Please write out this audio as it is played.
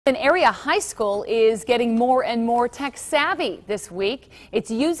An area high school is getting more and more tech savvy this week.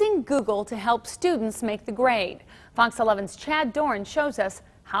 It's using Google to help students make the grade. Fox 11's Chad Doran shows us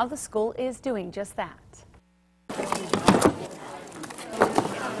how the school is doing just that.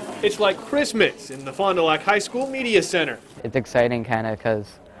 It's like Christmas in the Lac High School Media Center. It's exciting kind of because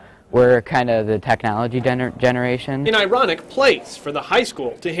we're kind of the technology generation. An ironic place for the high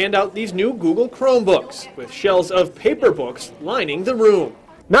school to hand out these new Google Chromebooks with shelves of paper books lining the room.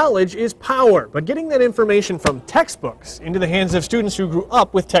 Knowledge is power, but getting that information from textbooks into the hands of students who grew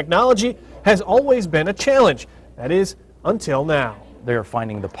up with technology has always been a challenge. That is, until now. They're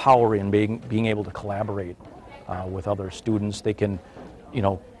finding the power in being able to collaborate with other students. They can,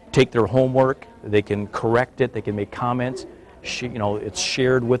 take their homework, they can correct it, they can make comments. It's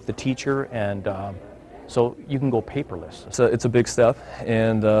shared with the teacher, and so you can go paperless. It's a big step,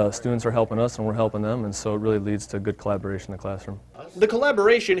 and students are helping us and we're helping them, and so it really leads to good collaboration in the classroom. The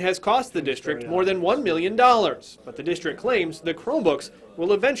collaboration has cost the district more than $1 million, but the district claims the Chromebooks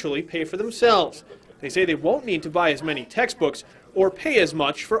will eventually pay for themselves. They say they won't need to buy as many textbooks or pay as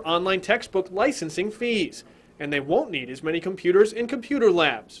much for online textbook licensing fees, and they won't need as many computers in computer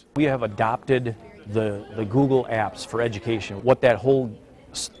labs. We have adopted the Google apps for education. What that whole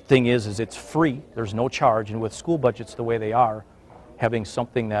thing is it's free, there's no charge, and with school budgets the way they are, having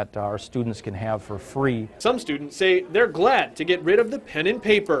something that our students can have for free. Some students say they're glad to get rid of the pen and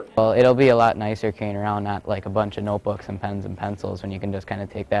paper. Well, it'll be a lot nicer carrying around not like a bunch of notebooks and pens and pencils when you can just kind of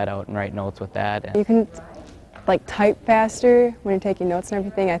take that out and write notes with that. You can type faster when you're taking notes and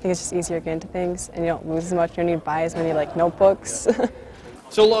everything. I think it's just easier to get into things, and you don't lose as much. You don't need to buy as many notebooks.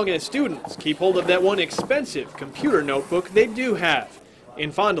 So long as students keep hold of that one expensive computer notebook they do have. In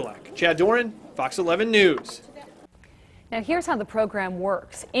Fond du Lac, Chad Doran, Fox 11 News. Now here's how the program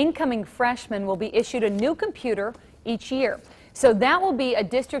works. Incoming freshmen will be issued a new computer each year. So that will be a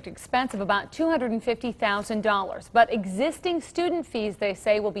district expense of about $250,000. But existing student fees, they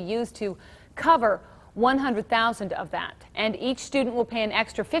say, will be used to cover $100,000 of that. And each student will pay an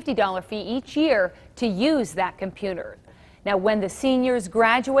extra $50 fee each year to use that computer. Now when the seniors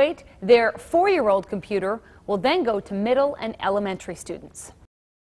graduate, their 4-year-old computer will then go to middle and elementary students.